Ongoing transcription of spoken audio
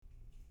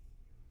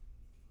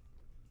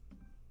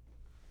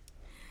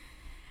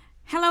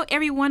Hello,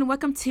 everyone.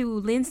 Welcome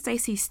to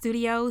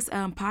lynnstacystudios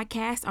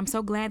podcast. I'm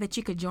so glad that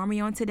you could join me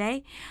on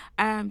today.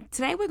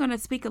 Today, we're going to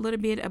speak a little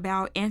bit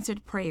about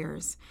answered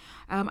prayers.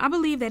 I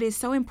believe that it's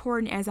so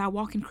important as I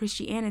walk in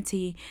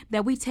Christianity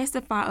that we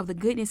testify of the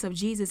goodness of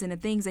Jesus and the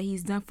things that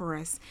He's done for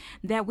us.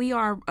 That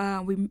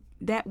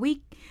that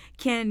we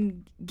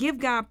can give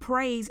God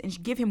praise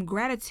and give Him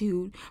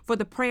gratitude for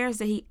the prayers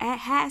that He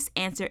has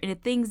answered and the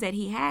things that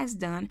He has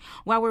done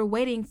while we're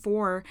waiting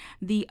for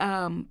the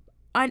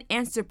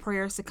unanswered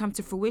prayers to come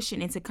to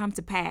fruition and to come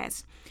to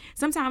pass.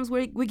 Sometimes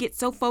we get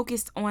so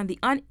focused on the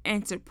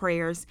unanswered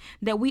prayers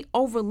that we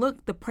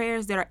overlook the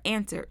prayers that are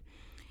answered.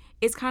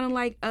 It's kind of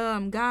like,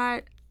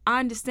 God,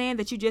 I understand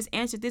that you just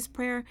answered this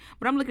prayer,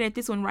 but I'm looking at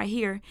this one right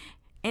here,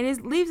 and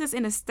it leaves us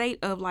in a state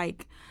of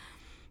like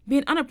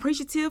being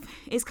unappreciative.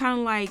 It's kind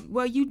of like,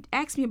 well, you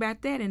asked me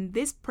about that, and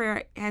this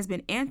prayer has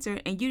been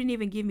answered, and you didn't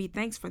even give me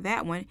thanks for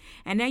that one,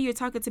 and now you're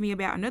talking to me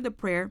about another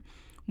prayer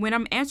when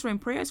I'm answering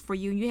prayers for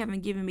you and you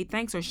haven't given me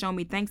thanks or shown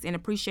me thanks and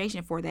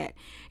appreciation for that.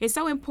 It's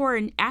so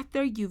important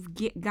after you've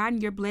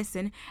gotten your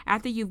blessing,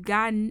 after you've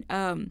gotten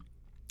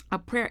a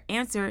prayer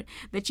answered,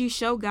 that you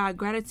show God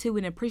gratitude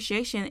and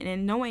appreciation,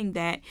 and knowing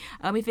that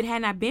if it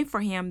had not been for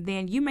Him,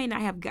 then you may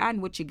not have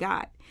gotten what you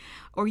got,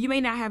 or you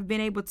may not have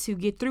been able to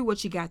get through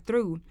what you got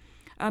through.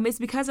 It's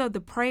because of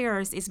the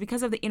prayers. It's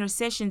because of the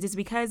intercessions. It's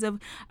because of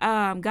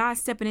God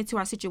stepping into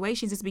our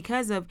situations. It's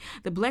because of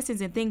the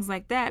blessings and things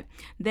like that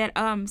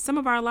some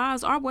of our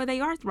lives are where they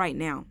are right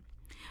now.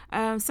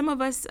 Some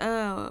of us,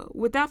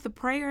 without the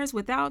prayers,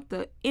 without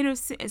the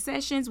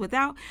intercessions,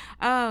 without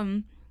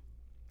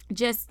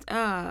just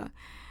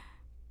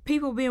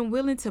people being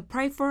willing to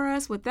pray for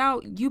us,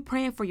 without you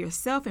praying for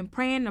yourself and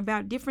praying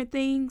about different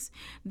things,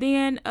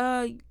 then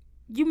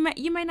you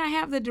may not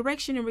have the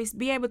direction and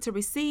be able to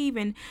receive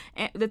and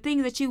the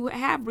things that you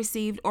have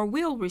received or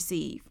will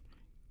receive.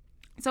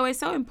 So it's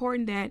so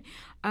important that,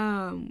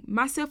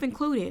 myself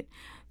included,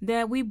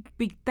 that we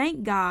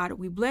thank God,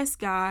 we bless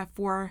God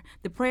for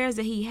the prayers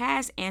that He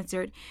has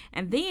answered.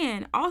 And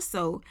then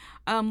also,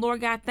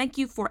 Lord God, thank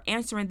you for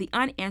answering the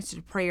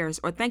unanswered prayers,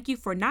 or thank you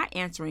for not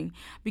answering,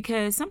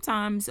 because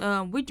sometimes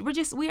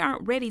we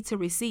aren't ready to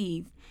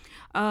receive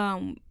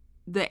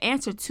the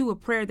answer to a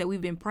prayer that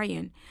we've been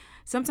praying.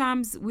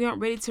 Sometimes we aren't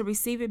ready to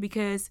receive it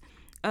because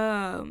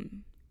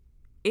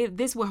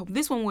this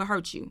one will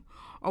hurt you,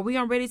 or we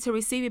aren't ready to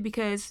receive it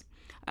because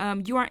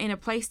you aren't in a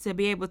place to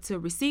be able to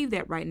receive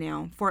that right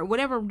now for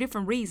whatever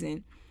different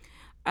reason.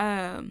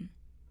 You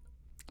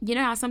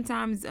know how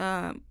sometimes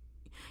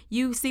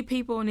you see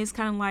people and it's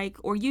kind of like,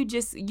 or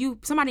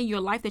somebody in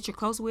your life that you're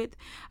close with,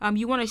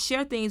 you want to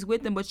share things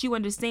with them, but you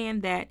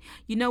understand that,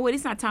 you know what,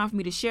 it's not time for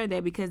me to share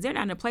that because they're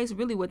not in a place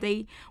really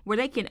where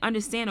they can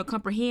understand or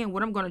comprehend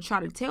what I'm going to try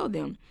to tell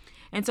them.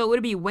 And so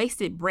it'll be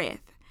wasted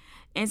breath.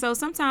 And so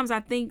sometimes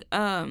I think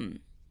God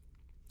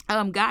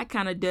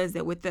kind of does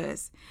that with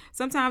us.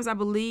 Sometimes I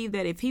believe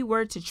that if He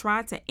were to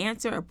try to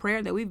answer a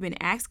prayer that we've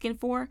been asking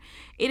for,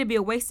 it'd be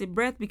a wasted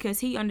breath, because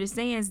He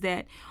understands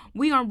that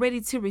we aren't ready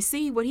to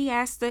receive what He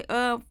has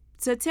to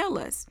tell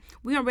us.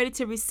 We aren't ready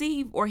to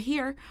receive or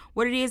hear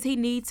what it is He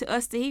needs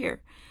us to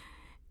hear.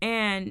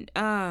 And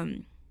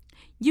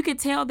you can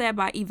tell that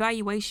by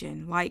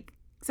evaluation. Like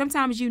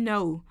sometimes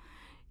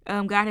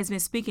God has been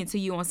speaking to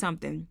you on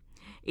something,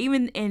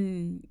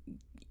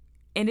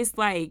 and it's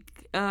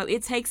like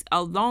it takes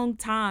a long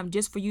time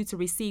just for you to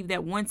receive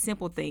that one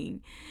simple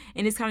thing.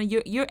 And it's kind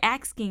of you're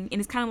asking,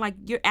 and it's kind of like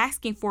you're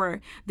asking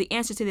for the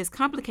answer to this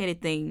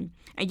complicated thing,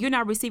 and you're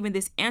not receiving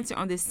this answer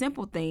on this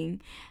simple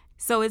thing.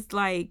 So it's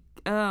like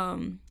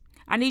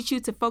I need you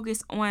to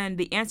focus on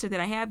the answer that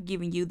I have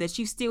given you, that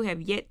you still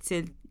have yet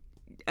to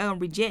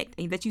reject,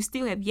 and that you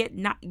still have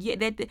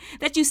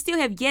that you still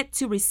have yet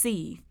to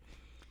receive.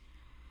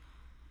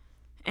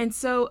 And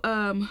so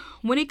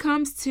when it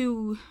comes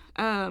to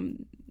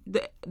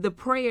the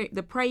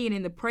praying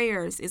and the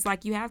prayers, it's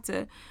like you have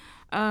to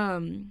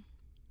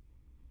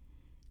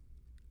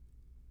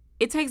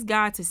it takes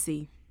God to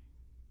see.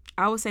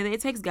 I would say that it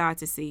takes God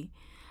to see.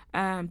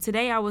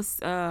 Today I was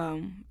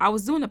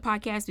doing a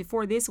podcast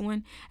before this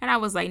one, and I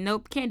was like,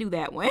 nope, can't do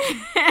that one.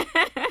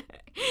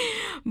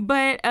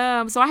 But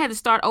so I had to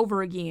start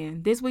over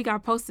again. This week I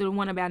posted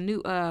one about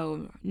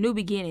new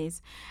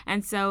beginnings,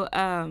 and so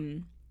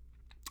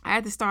I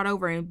had to start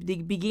over and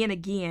begin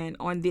again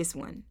on this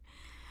one.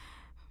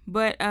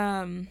 But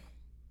I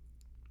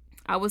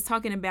was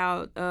talking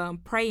about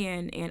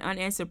praying and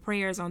unanswered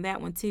prayers on that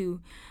one too,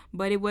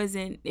 but it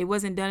wasn't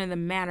done in the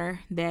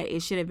manner that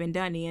it should have been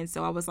done in.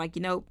 So I was like,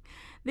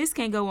 this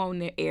can't go on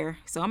the air,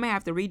 so I'm gonna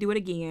have to redo it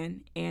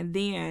again, and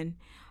then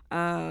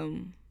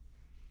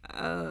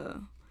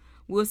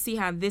we'll see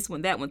how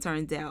that one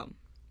turns out.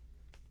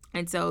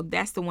 And so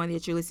that's the one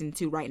that you're listening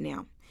to right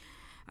now.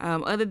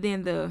 Other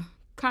than the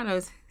kind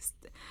of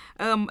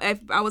if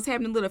I was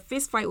having a little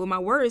fist fight with my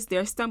words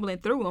there, stumbling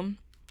through them,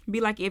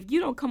 be like, if you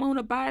don't come on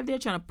up out of there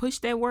trying to push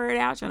that word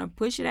out, trying to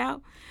push it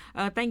out,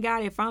 thank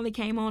God it finally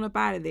came on up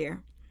out of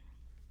there.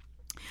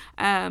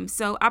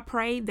 So I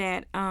pray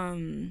that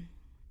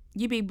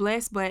You be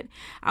blessed. But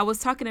I was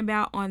talking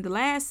about on the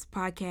last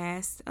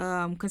podcast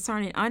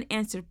concerning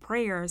unanswered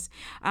prayers,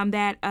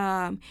 that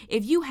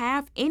if you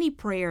have any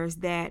prayers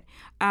that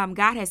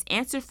God has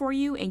answered for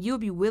you and you'll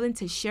be willing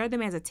to share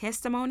them as a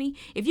testimony,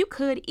 if you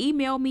could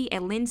email me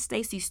at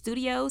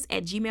lynnstacystudios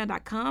at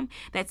gmail.com.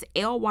 That's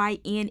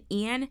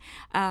LYNN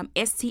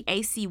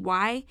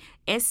STACYSTUDIOS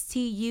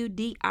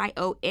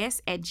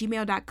at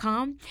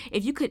gmail.com.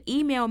 If you could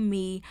email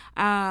me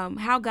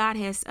how God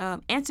has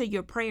answered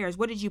your prayers.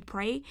 What did you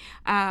pray?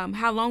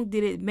 How long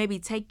did it maybe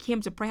take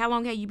him to pray? How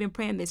long have you been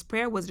praying this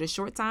prayer? Was it a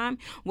short time?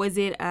 Was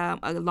it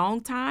a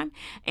long time?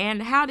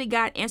 And how did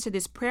God answer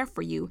this prayer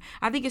for you?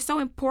 I think it's so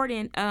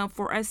important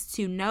for us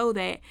to know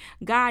that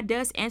God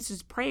does answer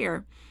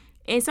prayer.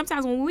 And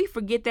sometimes when we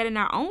forget that in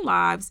our own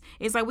lives,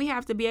 it's like we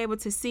have to be able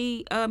to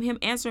see him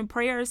answering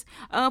prayers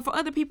for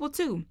other people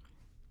too.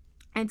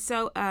 And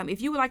so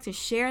if you would like to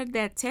share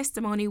that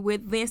testimony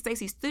with Lynn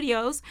Stacy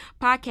Studios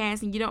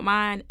podcast, and you don't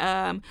mind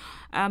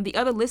the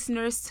other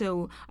listeners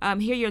to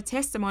hear your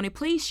testimony,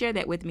 please share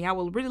that with me. I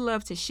would really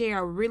love to share.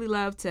 I would really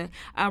love to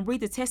read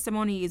the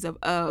testimonies of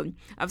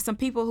some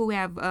people who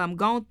have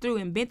gone through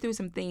and been through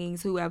some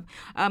things, who have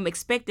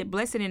expected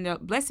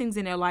blessings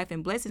in their life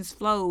and blessings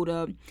flowed.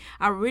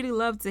 I would really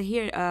love to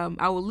hear.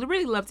 I would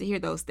really love to hear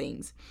those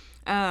things.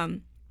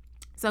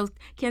 So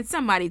can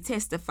somebody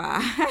testify?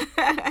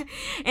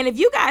 And if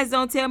you guys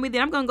don't tell me,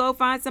 then I'm going to go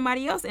find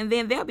somebody else, and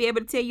then they'll be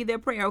able to tell you their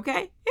prayer,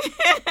 okay?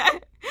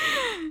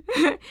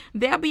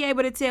 They'll be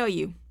able to tell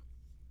you.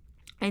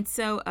 And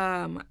so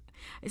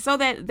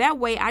that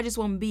way I just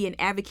want to be an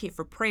advocate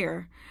for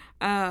prayer.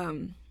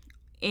 And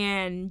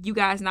you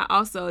guys not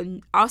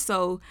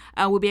also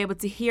will be able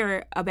to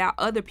hear about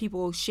other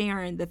people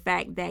sharing the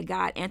fact that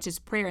God answers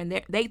prayer,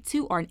 and they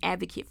too are an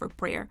advocate for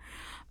prayer.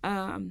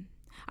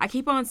 I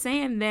keep on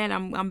saying that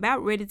I'm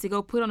about ready to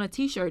go put on a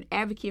t-shirt,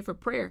 advocate for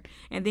prayer,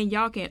 and then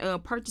y'all can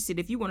purchase it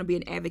if you want to be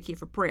an advocate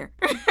for prayer.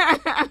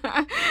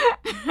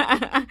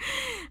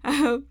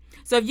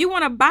 So if you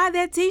want to buy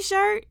that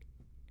t-shirt,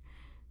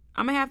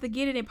 I'm going to have to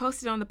get it and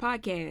post it on the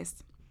podcast.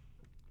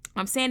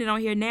 I'm saying it on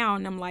here now,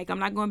 and I'm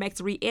not going back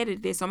to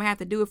re-edit this, so I'm going to have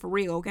to do it for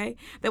real, okay?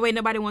 That way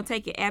nobody won't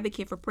take it,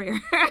 advocate for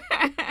prayer.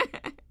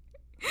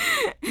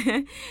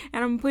 And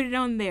I'm going to put it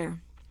on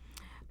there.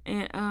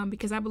 And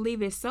because I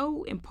believe it's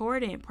so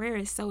important. Prayer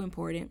is so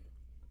important.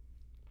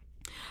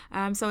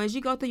 So as you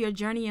go through your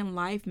journey in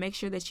life, make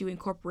sure that you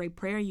incorporate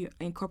prayer, you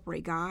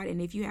incorporate God.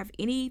 And if you have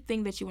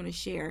anything that you want to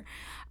share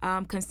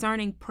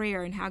concerning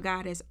prayer and how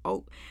God has,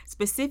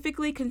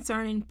 specifically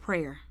concerning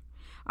prayer,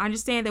 I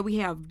understand that we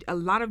have a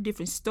lot of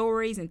different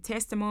stories and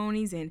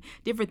testimonies and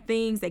different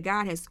things that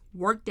God has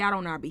worked out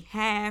on our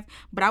behalf.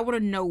 But I want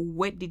to know,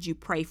 what did you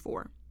pray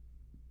for?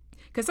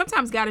 Because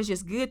sometimes God is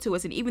just good to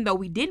us, and even though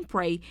we didn't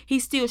pray, he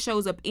still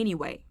shows up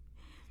anyway.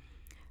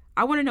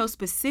 I want to know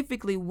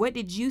specifically, what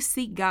did you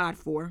seek God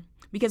for?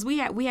 Because we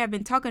have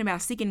been talking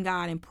about seeking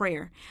God in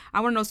prayer. I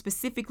want to know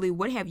specifically,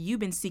 what have you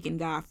been seeking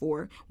God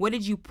for? What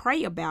did you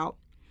pray about?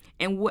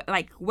 And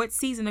what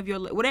season of your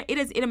life? It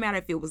doesn't matter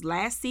if it was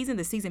last season,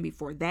 the season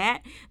before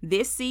that,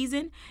 this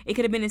season. It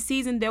could have been a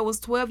season that was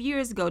 12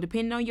 years ago,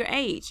 depending on your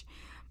age.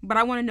 But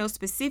I want to know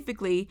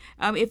specifically,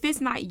 if it's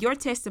not your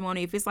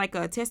testimony, if it's like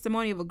a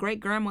testimony of a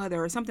great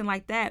grandmother or something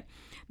like that,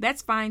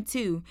 that's fine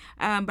too.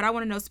 But I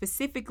want to know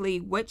specifically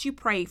what you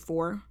prayed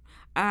for.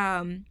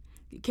 Can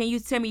you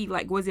tell me,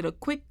 was it a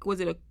quick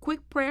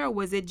prayer, or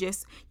was it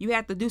just you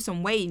had to do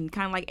some waiting,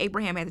 kind of like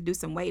Abraham had to do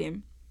some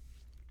waiting?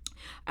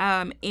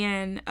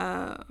 And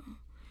I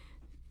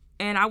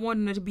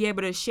wanted to be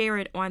able to share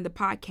it on the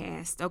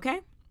podcast. Okay.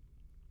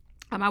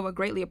 I would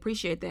greatly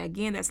appreciate that.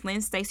 Again, that's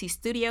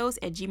lynnstacystudios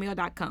at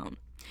gmail.com.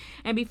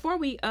 And before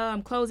we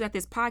close out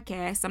this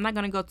podcast, I'm not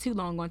going to go too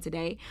long on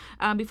today.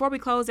 Before we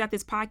close out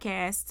this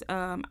podcast,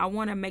 I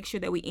want to make sure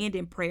that we end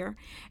in prayer.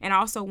 And I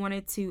also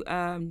wanted to,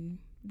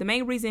 the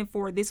main reason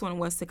for this one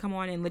was to come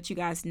on and let you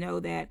guys know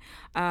that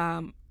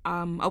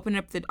open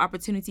up the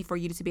opportunity for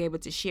you to be able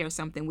to share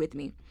something with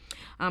me.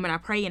 And I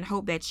pray and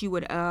hope that you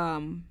would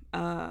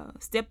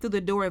step through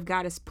the door if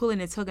God is pulling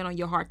and tugging on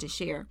your heart to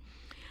share.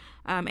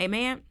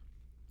 Amen.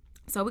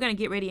 So we're going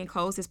to get ready and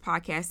close this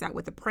podcast out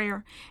with a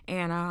prayer,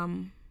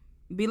 and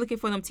be looking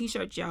for them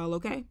t-shirts, y'all,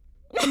 okay?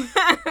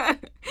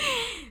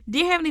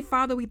 Dear Heavenly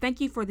Father, we thank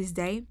you for this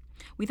day.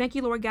 We thank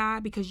you, Lord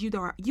God, because you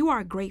are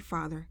a great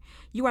Father.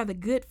 You are the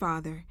good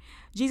Father.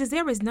 Jesus,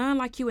 there is none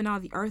like you in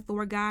all the earth,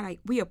 Lord God.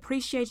 We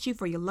appreciate you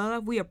for your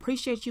love. We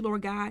appreciate you,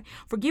 Lord God,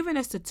 for giving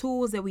us the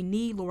tools that we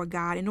need, Lord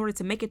God, in order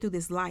to make it through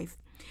this life.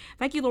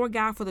 Thank you, Lord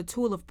God, for the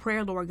tool of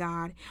prayer, Lord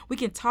God. We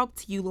can talk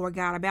to you, Lord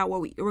God, about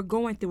what we're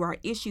going through, our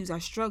issues, our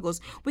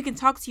struggles. We can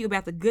talk to you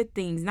about the good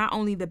things, not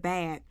only the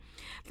bad.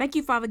 Thank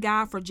you, Father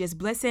God, for just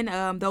blessing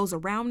those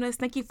around us.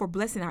 Thank you for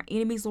blessing our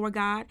enemies, Lord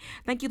God.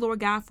 Thank you, Lord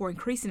God, for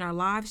increasing our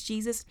lives,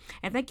 Jesus.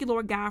 And thank you,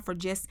 Lord God, for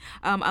just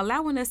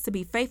allowing us to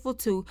be faithful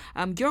to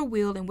your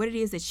will and what it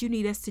is that you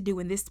need us to do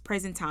in this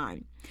present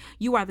time.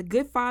 You are the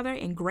good Father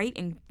and great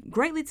and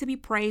greatly to be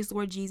praised,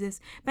 Lord Jesus.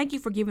 Thank you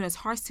for giving us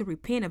hearts to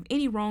repent of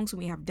any wrongs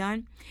we have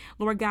done,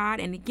 Lord God,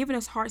 and giving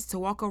us hearts to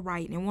walk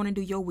aright and want to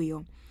do your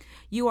will.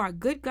 You are a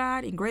good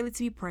God and greatly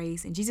to be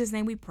praised. In Jesus'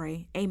 name we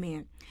pray.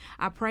 Amen.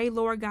 I pray,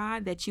 Lord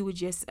God, that you would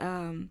just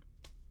help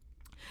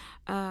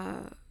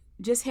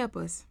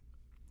us.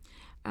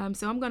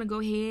 So I'm going to go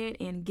ahead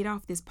and get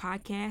off this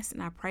podcast,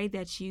 and I pray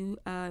that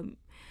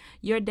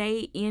your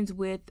day ends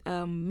with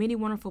many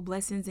wonderful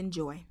blessings and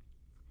joy.